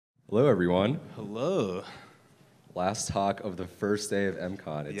Hello, everyone. Hello. Last talk of the first day of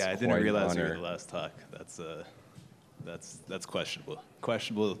MCon. It's Yeah, I quite didn't an realize you were honor. the last talk. That's questionable.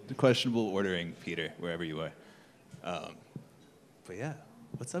 Questionable ordering, Peter, wherever you are. But yeah,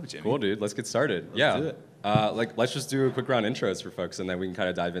 what's up, Jimmy? Cool, dude. Let's get started. Let's do it. Let's just do a quick round intros for folks, and then we can kind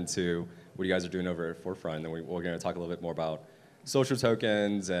of dive into what you guys are doing over at Forefront. And then we're going to talk a little bit more about social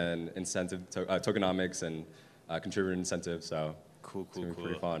tokens and incentive tokenomics and contributor incentives. So Cool. it's gonna be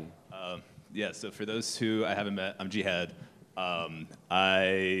pretty fun. Yeah, so for those who I haven't met, I'm Jihad. So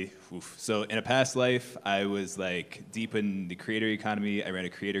in a past life, I was like deep in the creator economy. I ran a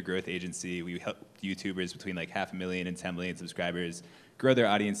creator growth agency. We helped YouTubers between like 500,000 and 10 million subscribers grow their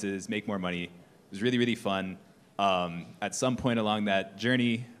audiences, make more money. It was really, really fun. At some point along that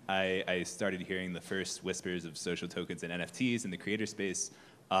journey, I started hearing the first whispers of social tokens and NFTs in the creator space.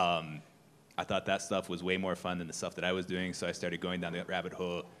 I thought that stuff was way more fun than the stuff that I was doing, so I started going down that rabbit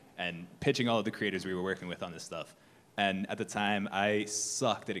hole and pitching all of the creators we were working with on this stuff. And at the time, I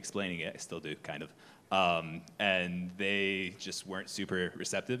sucked at explaining it. I still do, kind of. And they just weren't super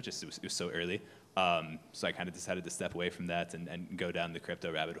receptive, it was so early. So I kind of decided to step away from that and go down the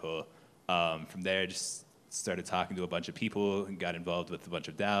crypto rabbit hole. From there, just started talking to a bunch of people and got involved with a bunch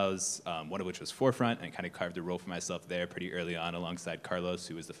of DAOs, one of which was Forefront, and kind of carved a role for myself there pretty early on alongside Carlos,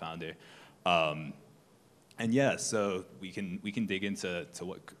 who was the founder. And yeah, so we can dig into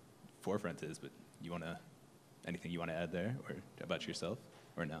what Forefront is, but anything you want to add there or about yourself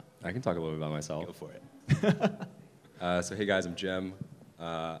or no? I can talk a little bit about myself. Go for it. So hey guys, I'm Jim.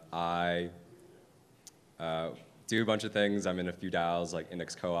 I do a bunch of things. I'm in a few DAOs like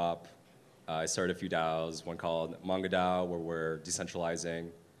Index Co-op. I started a few DAOs, one called Manga DAO, where we're decentralizing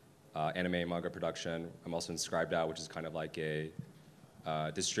anime and manga production. I'm also in Scribe DAO, which is kind of like a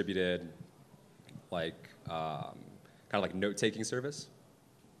distributed, kind of like note-taking service.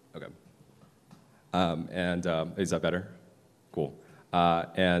 Okay. Is that better? Cool.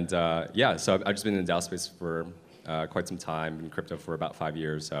 Yeah, so I've just been in the DAO space for quite some time, in crypto for about 5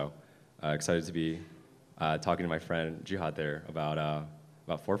 years, so excited to be talking to my friend Jihad there about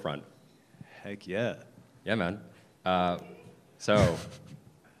Forefront. Heck yeah. Yeah, man. So,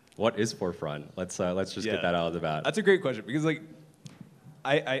 what is Forefront? Let's just get that out of the bat. That's a great question because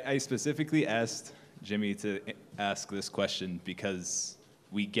I specifically asked Jimmy to ask this question because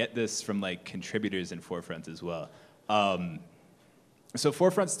we get this from like contributors in Forefront as well. So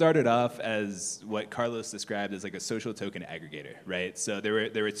Forefront started off as what Carlos described as like a social token aggregator, right? So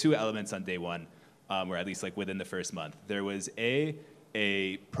there were two elements on day one, or at least like within the first month. There was a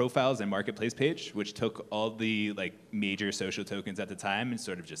profiles and marketplace page, which took all the like major social tokens at the time and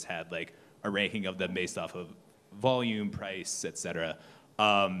sort of just had like a ranking of them based off of volume, price, etc.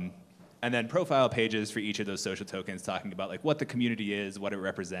 And then profile pages for each of those social tokens talking about like what the community is, what it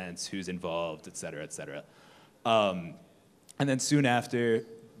represents, who's involved, et cetera, et cetera. And then soon after,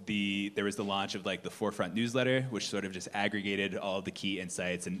 there was the launch of like the Forefront newsletter, which sort of just aggregated all of the key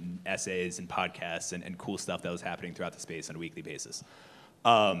insights and essays and podcasts and cool stuff that was happening throughout the space on a weekly basis.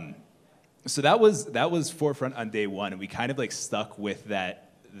 So that was Forefront on day one, and we kind of like stuck with that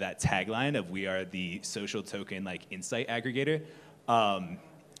tagline of we are the social token like insight aggregator.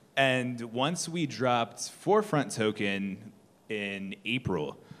 And once we dropped Forefront token in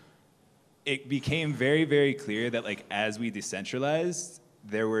April, it became very, very clear that like as we decentralized,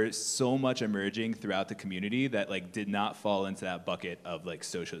 there were so much emerging throughout the community that like did not fall into that bucket of like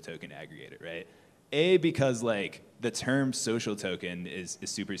social token aggregator, right? A, because like the term social token is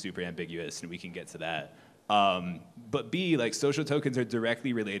super, super ambiguous, and we can get to that. But B, like social tokens are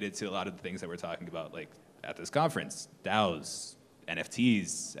directly related to a lot of the things that we're talking about like at this conference, DAOs,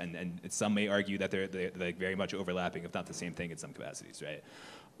 NFTs, and some may argue that they're like very much overlapping, if not the same thing in some capacities, right?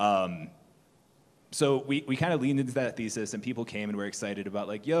 So we kind of leaned into that thesis, and people came and were excited about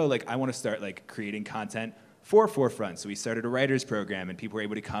like, yo, like I want to start like creating content for Forefront. So we started a writers program, and people were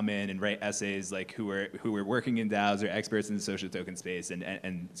able to come in and write essays like who were working in DAOs or experts in the social token space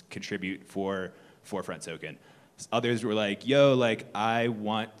and contribute for Forefront token. Others were like, yo, like I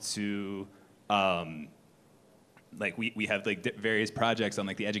want to. Like we have like various projects on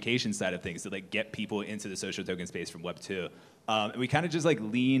like the education side of things to like get people into the social token space from Web 2. And we kind of just like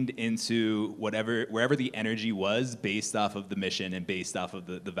leaned into wherever the energy was based off of the mission and based off of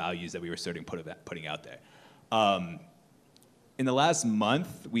the values that we were starting putting out there. In the last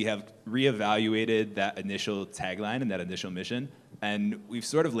month, we have reevaluated that initial tagline and that initial mission, and we've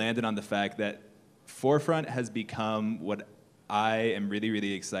sort of landed on the fact that Forefront has become what I am really,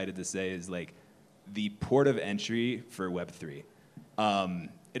 really excited to say is like the port of entry for Web3.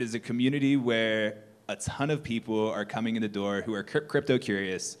 It is a community where a ton of people are coming in the door who are crypto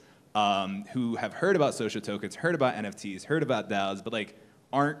curious, who have heard about social tokens, heard about NFTs, heard about DAOs, but like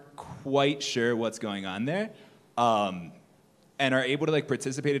aren't quite sure what's going on there, and are able to like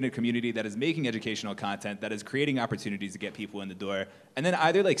participate in a community that is making educational content, that is creating opportunities to get people in the door, and then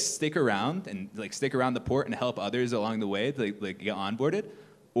either like stick around the port and help others along the way to like get onboarded,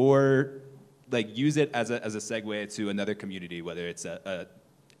 or like use it as a segue to another community, whether it's a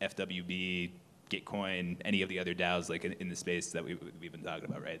FWB, Gitcoin, any of the other DAOs like in the space that we've been talking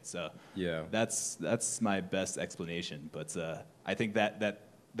about, right? So yeah, that's my best explanation. But I think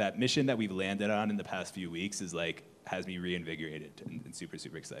that mission that we've landed on in the past few weeks is like has me reinvigorated and super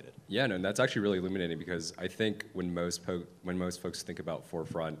excited. Yeah, no, and that's actually really illuminating because I think when most folks think about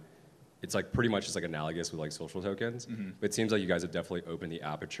Forefront, it's like pretty much just like analogous with like social tokens. Mm-hmm. But it seems like you guys have definitely opened the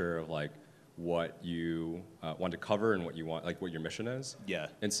aperture of like what you want to cover and what you want, like what your mission is. Yeah.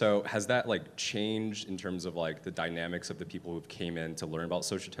 And so has that like changed in terms of like the dynamics of the people who came in to learn about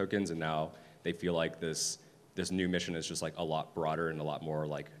social tokens and now they feel like this new mission is just like a lot broader and a lot more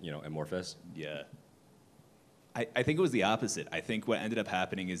like, you know, amorphous? Yeah. I think it was the opposite. I think what ended up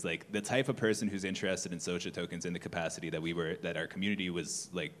happening is like the type of person who's interested in social tokens in the capacity that our community was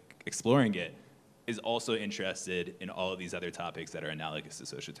like exploring it is also interested in all of these other topics that are analogous to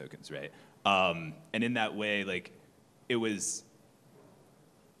social tokens, right? And in that way, like it was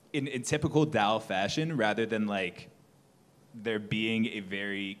in typical DAO fashion, rather than like there being a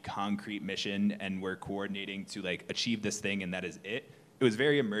very concrete mission and we're coordinating to like achieve this thing and that is it. It was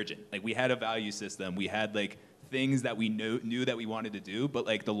very emergent. Like we had a value system, we had like things that we knew that we wanted to do, but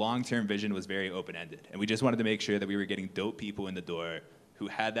like the long-term vision was very open-ended. And we just wanted to make sure that we were getting dope people in the door who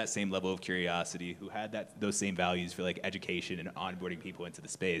had that same level of curiosity, who had those same values for like education and onboarding people into the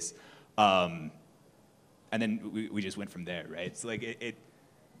space. And then we just went from there, right? So like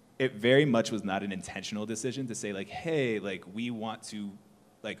it very much was not an intentional decision to say like, hey, like we want to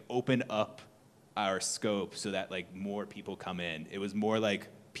like open up our scope so that like more people come in. It was more like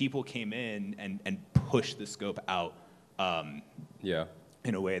people came in and pushed the scope out Yeah.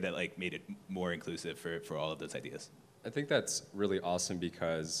 in a way that like made it more inclusive for all of those ideas. I think that's really awesome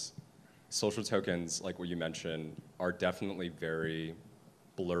because social tokens, like what you mentioned, are definitely very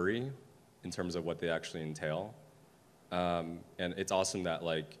blurry in terms of what they actually entail. And it's awesome that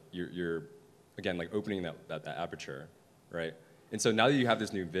like you're again like opening that aperture, right? And so now that you have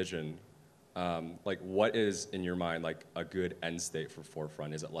this new vision, like what is in your mind like a good end state for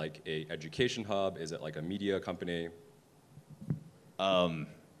Forefront? Is it like a education hub? Is it like a media company? I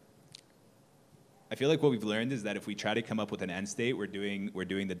feel like what we've learned is that if we try to come up with an end state, we're doing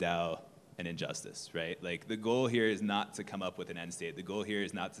the DAO an injustice, right? Like the goal here is not to come up with an end state. The goal here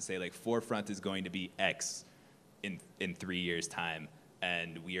is not to say like Forefront is going to be X in 3 years' time,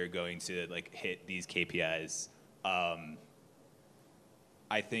 and we are going to like hit these KPIs. I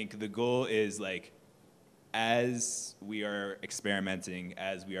think the goal is like, as we are experimenting,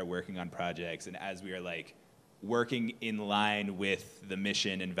 as we are working on projects, and as we are like working in line with the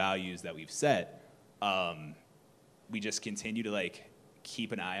mission and values that we've set, we just continue to like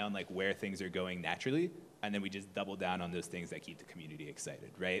keep an eye on like where things are going naturally, and then we just double down on those things that keep the community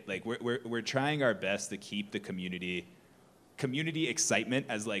excited, right? Like we're trying our best to keep the community excitement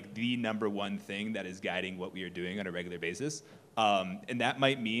as like the number one thing that is guiding what we are doing on a regular basis. And that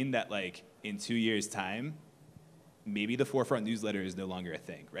might mean that like in 2 years' time, maybe the Forefront newsletter is no longer a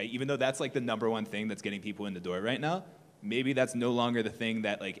thing, right? Even though that's like the number one thing that's getting people in the door right now, maybe that's no longer the thing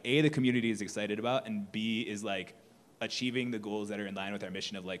that like A, the community is excited about, and B, is like achieving the goals that are in line with our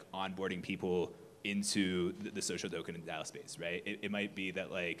mission of like onboarding people into the social token and DAO space, right? It might be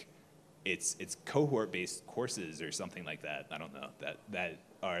that like it's cohort-based courses or something like that. I don't know, that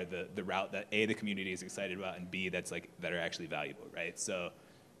are the route that A, the community is excited about, and B, that are actually valuable, right? So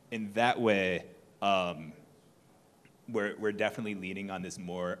in that way, we're definitely leaning on this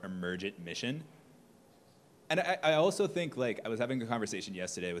more emergent mission. And I also think, like, I was having a conversation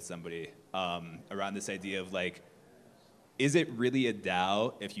yesterday with somebody around this idea of like, is it really a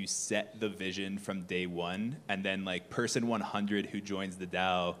DAO if you set the vision from day one and then like person 100 who joins the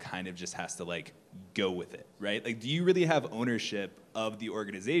DAO kind of just has to like go with it, right? Like, do you really have ownership of the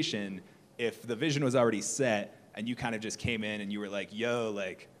organization if the vision was already set and you kind of just came in and you were like, yo,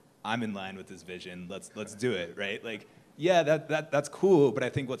 like, I'm in line with this vision, let's do it, right? Like, yeah, that's cool, but I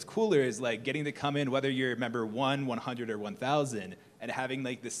think what's cooler is like getting to come in, whether you're member 1, 100, or 1,000, and having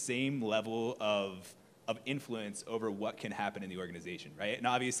like the same level of influence over what can happen in the organization, right? And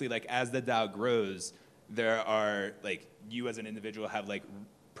obviously, like, as the DAO grows, there are, like, you as an individual have, like,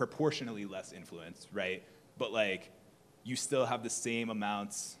 proportionally less influence, right? But, like, you still have the same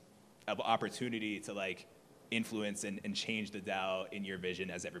amounts of opportunity to, like, influence and change the DAO in your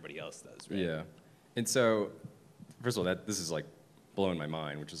vision as everybody else does, right? Yeah. And so, first of all, this is like blowing my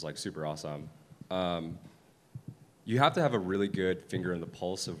mind, which is like super awesome. You have to have a really good finger in the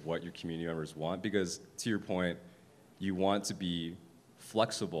pulse of what your community members want, because to your point, you want to be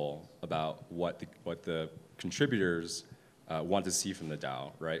flexible about what the contributors want to see from the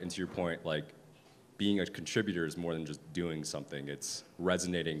DAO, right? And to your point, like being a contributor is more than just doing something. It's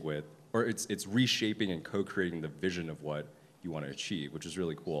resonating with, or it's reshaping and co-creating the vision of what you want to achieve, which is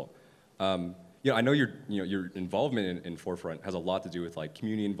really cool. I know your involvement in Forefront has a lot to do with like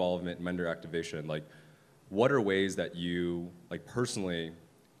community involvement, member activation. Like, what are ways that you like personally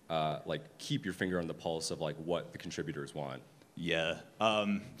like keep your finger on the pulse of like what the contributors want? Yeah.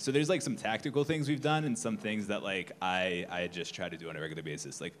 So there's like some tactical things we've done and some things that like I just try to do on a regular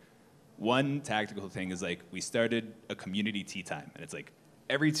basis. Like one tactical thing is like we started a community tea time, and it's like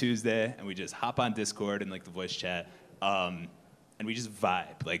every Tuesday, and we just hop on Discord and like the voice chat. And we just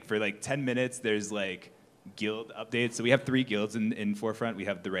vibe. Like for like 10 minutes, there's like guild updates. So we have 3 guilds in Forefront. We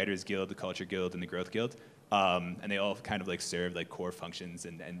have the Writers Guild, the Culture Guild, and the Growth Guild. And they all kind of like serve like core functions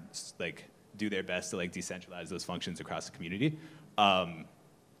and like do their best to like decentralize those functions across the community.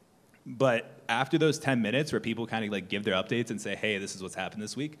 But after those 10 minutes where people kind of like give their updates and say, hey, this is what's happened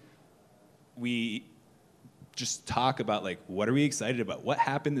this week, we just talk about like, what are we excited about? What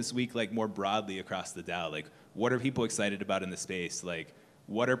happened this week, like more broadly across the DAO? Like, what are people excited about in the space? Like,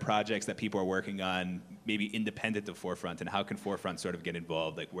 what are projects that people are working on, maybe independent of Forefront, and how can Forefront sort of get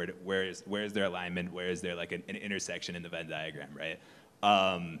involved? Like, where is their alignment? Where is there like an intersection in the Venn diagram, right?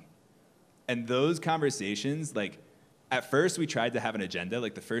 And those conversations, like, at first we tried to have an agenda.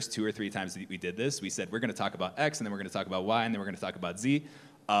 Like the first 2 or 3 times that we did this, we said we're going to talk about X, and then we're going to talk about Y, and then we're going to talk about Z.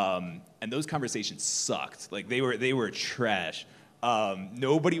 And those conversations sucked. Like they were trash.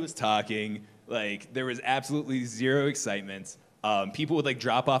 Nobody was talking. Like there was absolutely zero excitement. People would like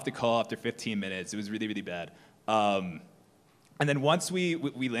drop off the call after 15 minutes. It was really, really bad. And then once we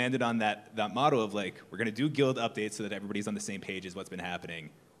landed on that model of like, we're gonna do guild updates so that everybody's on the same page as what's been happening,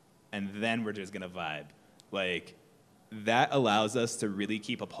 and then we're just gonna vibe. Like that allows us to really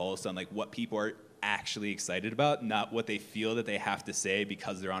keep a pulse on like what people are actually excited about, not what they feel that they have to say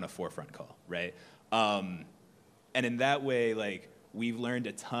because they're on a Forefront call, right? And in that way, like, we've learned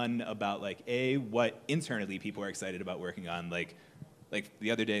a ton about like what internally people are excited about working on. Like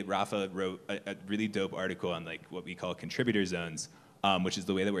the other day, Rafa wrote a really dope article on like what we call contributor zones, which is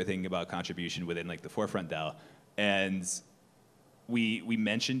the way that we're thinking about contribution within like the Forefront DAO. And we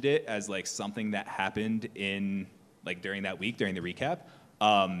mentioned it as like something that happened in like during that week, during the recap.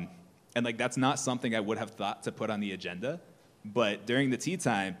 And like that's not something I would have thought to put on the agenda, but during the tea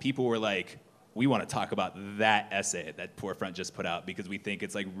time, people were like, we want to talk about that essay that Forefront just put out because we think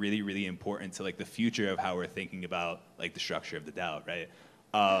it's like really, really important to like the future of how we're thinking about like the structure of the DAO, right?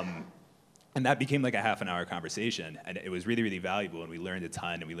 And that became like a half-an-hour conversation, and it was really, really valuable, and we learned a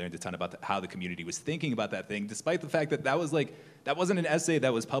ton, and we learned a ton about how the community was thinking about that thing, despite the fact that that wasn't an essay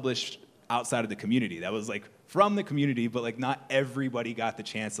that was published outside of the community. That was like from the community, but like not everybody got the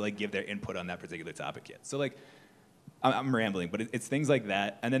chance to like give their input on that particular topic yet. So like, I'm rambling, but it's things like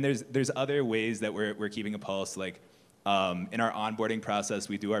that. And then there's other ways that we're keeping a pulse. Like in our onboarding process,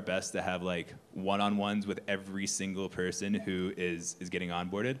 we do our best to have like one-on-ones with every single person who is getting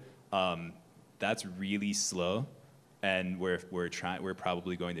onboarded. That's really slow, and we're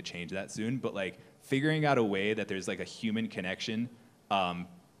probably going to change that soon. But like figuring out a way that there's like a human connection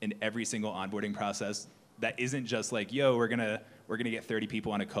in every single onboarding process that isn't just like, yo, we're gonna get 30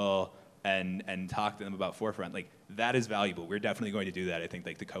 people on a call and talk to them about Forefront. Like that is valuable. We're definitely going to do that. I think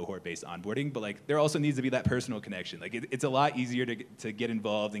like the cohort-based onboarding, but like there also needs to be that personal connection. Like it's a lot easier to get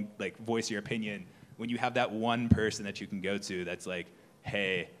involved and like voice your opinion when you have that one person that you can go to that's like,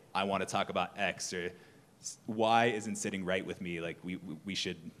 hey, I want to talk about X, or Y isn't sitting right with me. Like we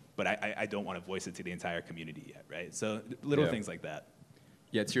should, but I don't want to voice it to the entire community yet, right? So little things like that.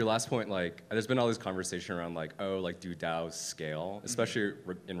 Yeah, to your last point, like there's been all this conversation around like, oh, like do DAOs scale, especially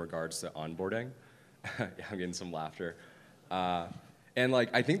in regards to onboarding. Yeah, I'm getting some laughter. And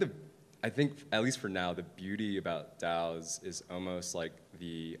like I think at least for now, the beauty about DAOs is almost like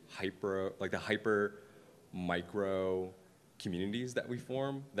the hyper micro communities that we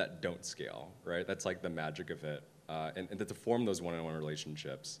form that don't scale, right? That's like the magic of it. And to form those one-on-one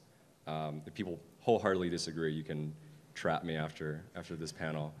relationships, if people wholeheartedly disagree, you can trap me after this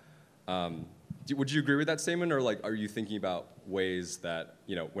panel. Would you agree with that statement, or like are you thinking about ways that,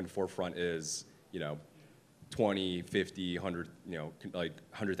 you know, when Forefront is, you know, 20, 50, 100, you know, like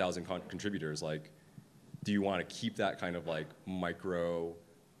 100,000 contributors, like do you want to keep that kind of like micro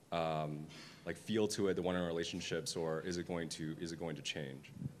like feel to it, the one-on-one relationships, or is it going to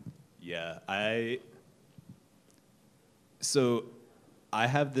change? Yeah, so I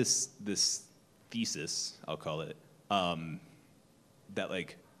have this thesis, I'll call it, that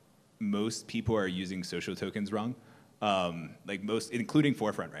like most people are using social tokens wrong, like most, including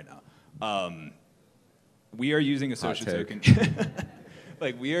Forefront right now. We are using a social token.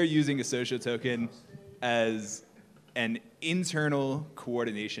 Like we are using a social token as an internal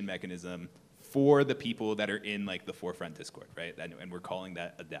coordination mechanism for the people that are in like the Forefront Discord, right? And we're calling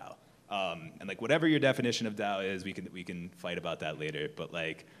that a DAO. And like whatever your definition of DAO is, we can fight about that later. But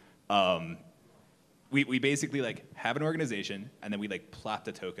like, we basically like have an organization and then we like plot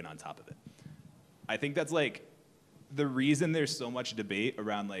the token on top of it. I think that's like the reason there's so much debate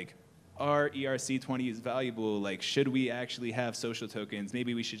around like, are ERC20s valuable? Like, should we actually have social tokens?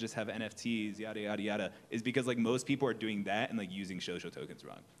 Maybe we should just have NFTs, yada, yada, yada, is because like most people are doing that and like using social tokens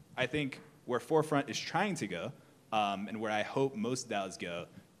wrong. I think where Forefront is trying to go, and where I hope most DAOs go,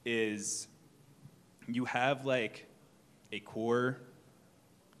 is you have like a core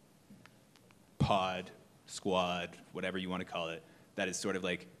pod, squad, whatever you want to call it, that is sort of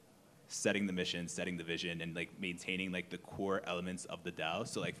like setting the mission, setting the vision, and like maintaining like the core elements of the DAO.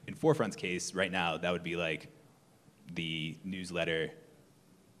 So like in Forefront's case right now, that would be like the newsletter,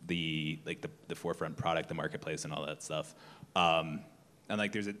 the Forefront product, the marketplace, and all that stuff. And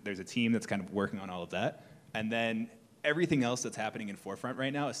like there's a team that's kind of working on all of that. And then everything else that's happening in Forefront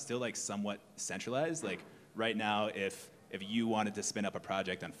right now is still like somewhat centralized. Like right now, if you wanted to spin up a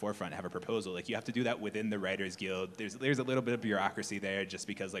project on Forefront, have a proposal, like you have to do that within the Writers Guild. There's a little bit of bureaucracy there just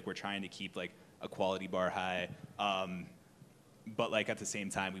because like we're trying to keep like a quality bar high. But like at the same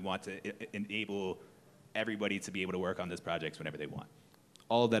time, we want to enable everybody to be able to work on this project whenever they want.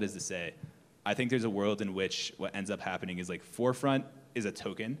 All of that is to say, I think there's a world in which what ends up happening is like Forefront is a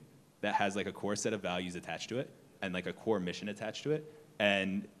token that has like a core set of values attached to it and like a core mission attached to it.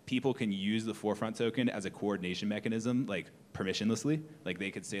 And people can use the Forefront token as a coordination mechanism, like permissionlessly. Like they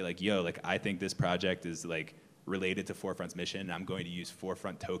could say like, yo, like I think this project is like related to Forefront's mission, and I'm going to use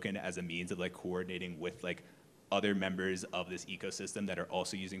Forefront token as a means of like coordinating with like other members of this ecosystem that are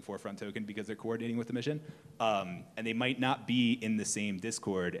also using Forefront token because they're coordinating with the mission. And they might not be in the same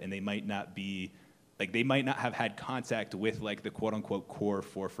Discord, and they might not be, like they might not have had contact with like the quote unquote core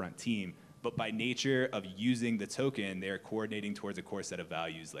Forefront team, but by nature of using the token, they're coordinating towards a core set of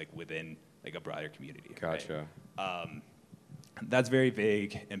values like within like a broader community. Gotcha. Right? That's very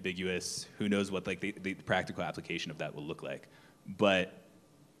vague, ambiguous. Who knows what like the practical application of that will look like? But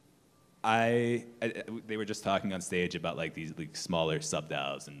they were just talking on stage about like these like smaller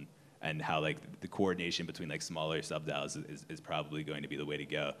sub-DAOs and how like the coordination between like smaller sub-DAOs is probably going to be the way to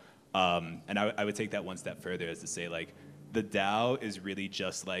go. And I would take that one step further as to say like the DAO is really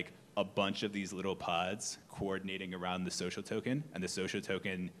just like a bunch of these little pods coordinating around the social token, and the social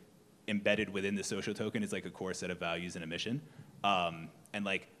token embedded within the social token is like a core set of values and a mission. And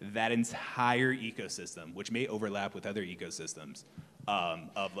like that entire ecosystem, which may overlap with other ecosystems,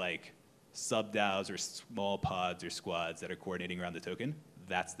 of like sub-DAOs or small pods or squads that are coordinating around the token,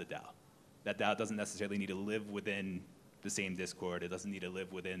 that's the DAO. That DAO doesn't necessarily need to live within the same Discord. It doesn't need to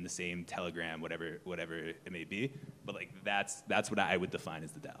live within the same Telegram, whatever it may be. But like that's what I would define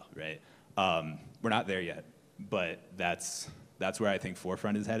as the DAO, right? We're not there yet, but that's where I think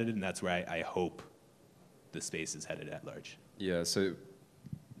Forefront is headed, and that's where I hope the space is headed at large. Yeah. So,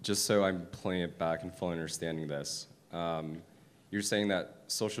 just so I'm playing it back and fully understanding this, you're saying that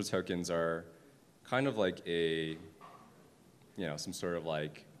social tokens are kind of like some sort of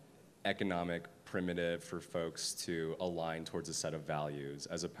like economic primitive for folks to align towards a set of values,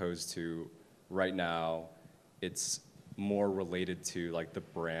 as opposed to right now, it's more related to like the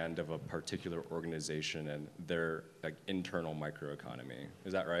brand of a particular organization and their like internal microeconomy.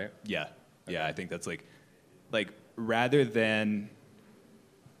 Is that right? Yeah. Okay. Yeah, I think that's like rather than,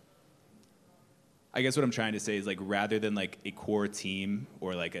 I guess what I'm trying to say is like rather than like a core team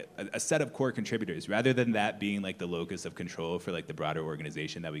or like a set of core contributors, rather than that being like the locus of control for like the broader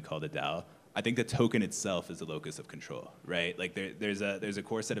organization that we call the DAO, I think the token itself is the locus of control, right? Like there's a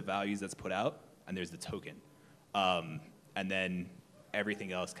core set of values that's put out, and there's the token. And then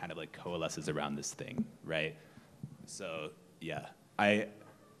everything else kind of like coalesces around this thing, right? So yeah,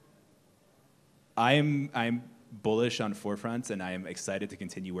 I'm bullish on Forefront, and I am excited to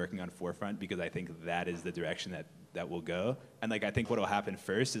continue working on Forefront because I think that is the direction that will go. And like I think what will happen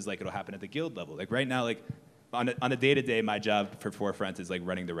first is like it'll happen at the guild level. Like right now, like on a day-to-day, my job for Forefront is like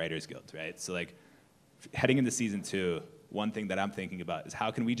running the Writers Guild, right? So like heading into season 2, one thing that I'm thinking about is how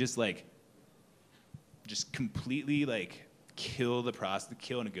can we just completely like kill the process,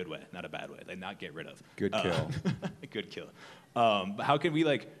 kill in a good way, not a bad way, like not get rid of. Good kill. Good kill. But how can we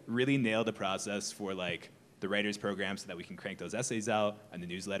like really nail the process for like the writers program so that we can crank those essays out and the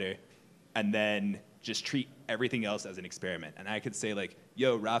newsletter, and then just treat everything else as an experiment? And I could say like,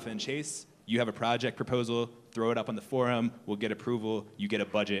 yo, Rafa and Chase, you have a project proposal, throw it up on the forum, we'll get approval, you get a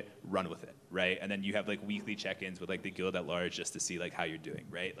budget, run with it, right? And then you have like weekly check-ins with like the guild at large just to see like how you're doing,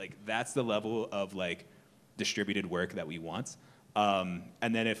 right? Like that's the level of like distributed work that we want. And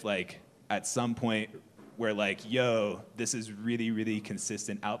then if like at some point we're like, yo, this is really, really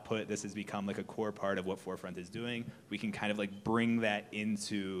consistent output, this has become like a core part of what Forefront is doing, we can kind of like bring that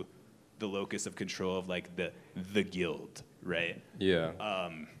into the locus of control of like the guild, right? Yeah.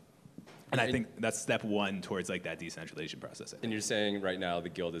 And I think that's step one towards like that decentralization process. And you're saying right now the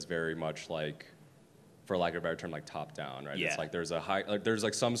guild is very much like, for lack of a better term, like top down, right? Yeah. It's like there's a high, like there's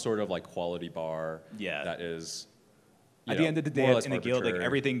like some sort of like quality bar. Yeah. That is. At the end of the day, in the guild, like arbitrary.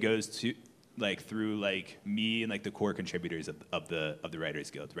 everything goes to like through like me and like the core contributors of the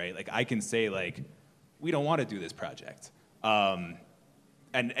Writers Guild, right? Like I can say like, we don't want to do this project. And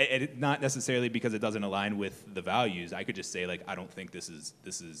it, not necessarily because it doesn't align with the values. I could just say like, I don't think this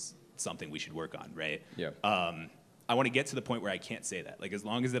is something we should work on, right? Yeah. I want to get to the point where I can't say that. Like as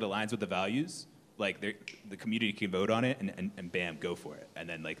long as it aligns with the values, like the community can vote on it and bam, go for it. And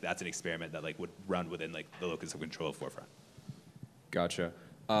then like that's an experiment that like would run within like the locus of control of Forefront. Gotcha.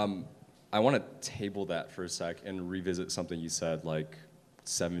 I want to table that for a sec and revisit something you said like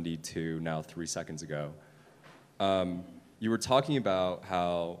 72, now 3 seconds ago. You were talking about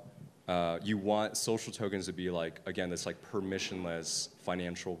how you want social tokens to be like, again, this like permissionless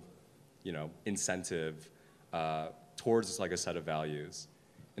financial, incentive towards like a set of values.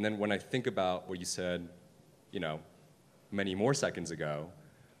 And then when I think about what you said, many more seconds ago,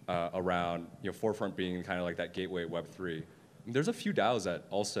 around Forefront being kind of like that gateway Web3, there's a few DAOs that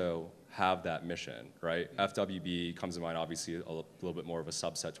also have that mission, right? FWB comes to mind, obviously a little bit more of a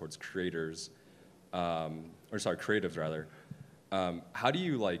subset towards creators, creatives rather. How do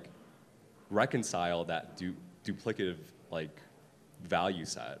you like reconcile that duplicative like value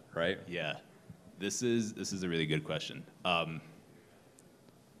set, right? Yeah, this is a really good question.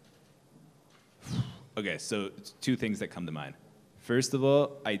 Okay, so two things that come to mind. First of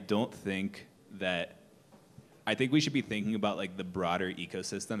all, I think we should be thinking about like the broader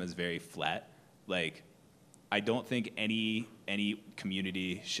ecosystem as very flat. Like, I don't think any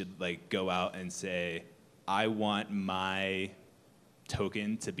community should like go out and say, I want my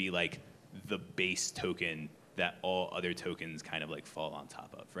token to be like the base token that all other tokens kind of like fall on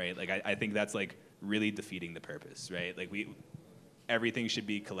top of, right? Like I think that's like really defeating the purpose, right? Like everything should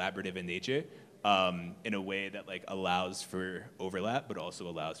be collaborative in nature, in a way that like allows for overlap, but also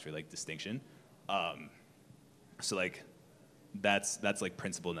allows for like distinction. So like that's like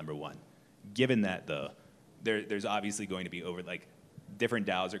principle number one. Given that though, there's obviously going to be different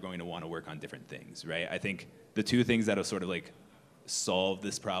DAOs are going to want to work on different things, right? I think the two things that'll sort of like solve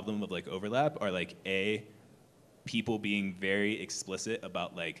this problem of like overlap are like people being very explicit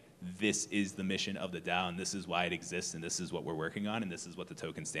about like, this is the mission of the DAO and this is why it exists and this is what we're working on and this is what the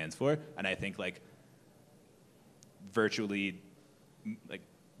token stands for. And I think like virtually like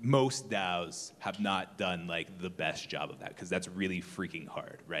most DAOs have not done like the best job of that because that's really freaking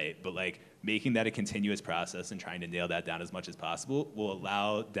hard, right? But like making that a continuous process and trying to nail that down as much as possible will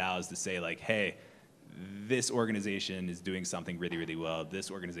allow DAOs to say like, hey, this organization is doing something really, really well. This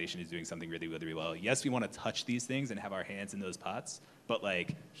organization is doing something really, really well. Yes, we want to touch these things and have our hands in those pots, but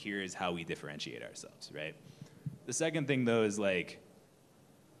like, here's how we differentiate ourselves, right? The second thing though is like,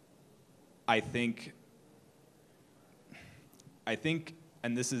 I think,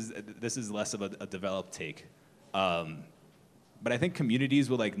 and this is less of a developed take, but I think communities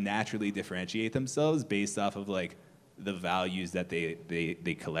will like naturally differentiate themselves based off of like the values that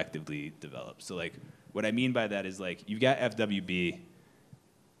they collectively develop. So like, what I mean by that is like, you've got FWB.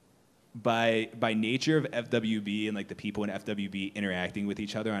 By nature of FWB and like the people in FWB interacting with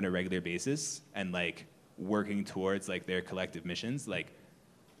each other on a regular basis and like working towards like their collective missions, like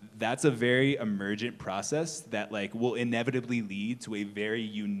that's a very emergent process that like will inevitably lead to a very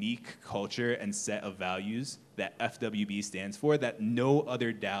unique culture and set of values that FWB stands for that no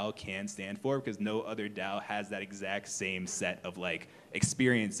other DAO can stand for because no other DAO has that exact same set of like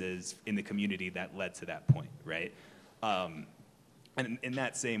experiences in the community that led to that point, right? And in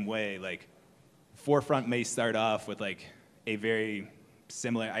that same way, like Forefront may start off with like a very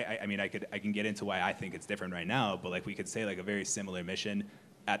similar, I mean, I can get into why I think it's different right now, but like we could say like a very similar mission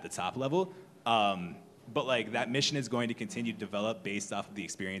at the top level. But like that mission is going to continue to develop based off of the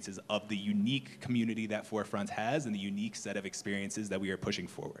experiences of the unique community that Forefront has and the unique set of experiences that we are pushing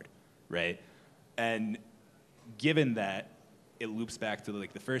forward, right? And given that, it loops back to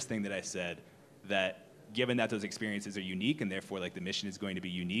like the first thing that I said, that given that those experiences are unique and therefore like the mission is going to be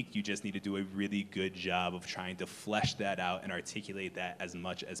unique, you just need to do a really good job of trying to flesh that out and articulate that as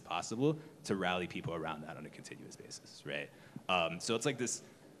much as possible to rally people around that on a continuous basis, right? So it's like this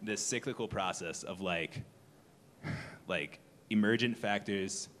cyclical process of like emergent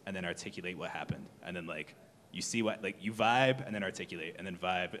factors and then articulate what happened. And then like you see what, like you vibe and then articulate and then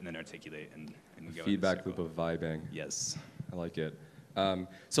vibe and then articulate and go Feedback loop of vibing. Yes. I like it.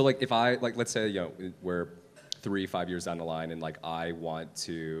 So like if I, like let's say, you know, we're 3-5 years down the line and like I want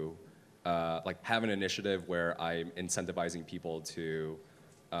to like have an initiative where I'm incentivizing people to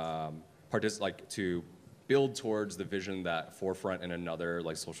to build towards the vision that Forefront and another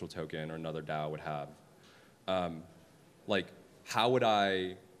like social token or another DAO would have. Like how would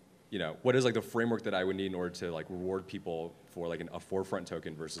I, you know, what is like the framework that I would need in order to like reward people for like a Forefront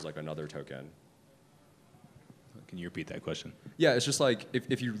token versus like another token? Can you repeat that question? Yeah, it's just like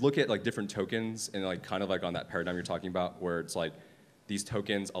if you look at like different tokens and like kind of like on that paradigm you're talking about where it's like these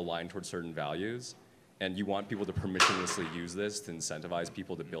tokens align towards certain values and you want people to permissionlessly use this to incentivize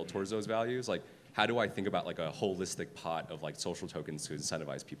people to build towards those values, like how do I think about like a holistic pot of like social tokens to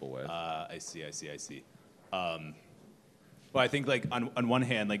incentivize people with? I see. Well, I think like on one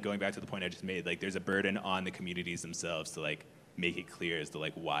hand, like going back to the point I just made, like there's a burden on the communities themselves to like make it clear as to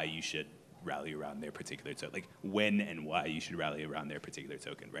like why you should rally around their particular token, like when and why you should rally around their particular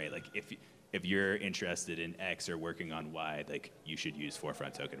token, right? Like if you're interested in X or working on Y, like you should use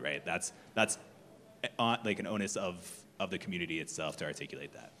Forefront token, right? That's like an onus of the community itself to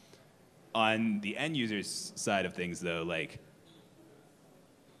articulate that. On the end user's side of things, though, like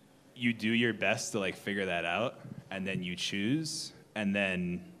you do your best to like figure that out, and then you choose, and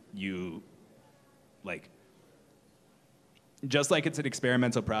then you like. Just like it's an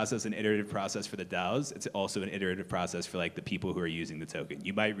experimental process, an iterative process for the DAOs, it's also an iterative process for like the people who are using the token.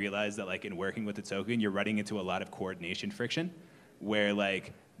 You might realize that like in working with the token, you're running into a lot of coordination friction, where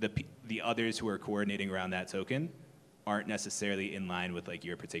like the others who are coordinating around that token aren't necessarily in line with like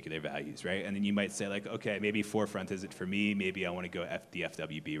your particular values, right? And then you might say like, okay, maybe Forefront isn't for me. Maybe I want to go the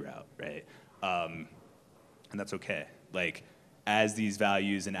FWB route, right? And that's okay. Like as these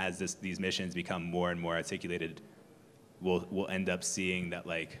values and as these missions become more and more articulated, we'll end up seeing that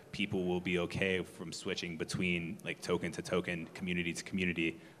like people will be okay from switching between like token to token, community to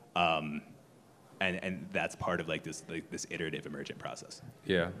community, and that's part of like this iterative emergent process.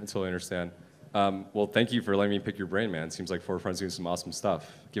 Yeah, I totally understand. Well, thank you for letting me pick your brain, man. Seems like Forefront's doing some awesome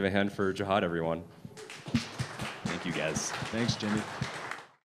stuff. Give a hand for Jihad, everyone. Thank you, guys. Thanks, Jimmy.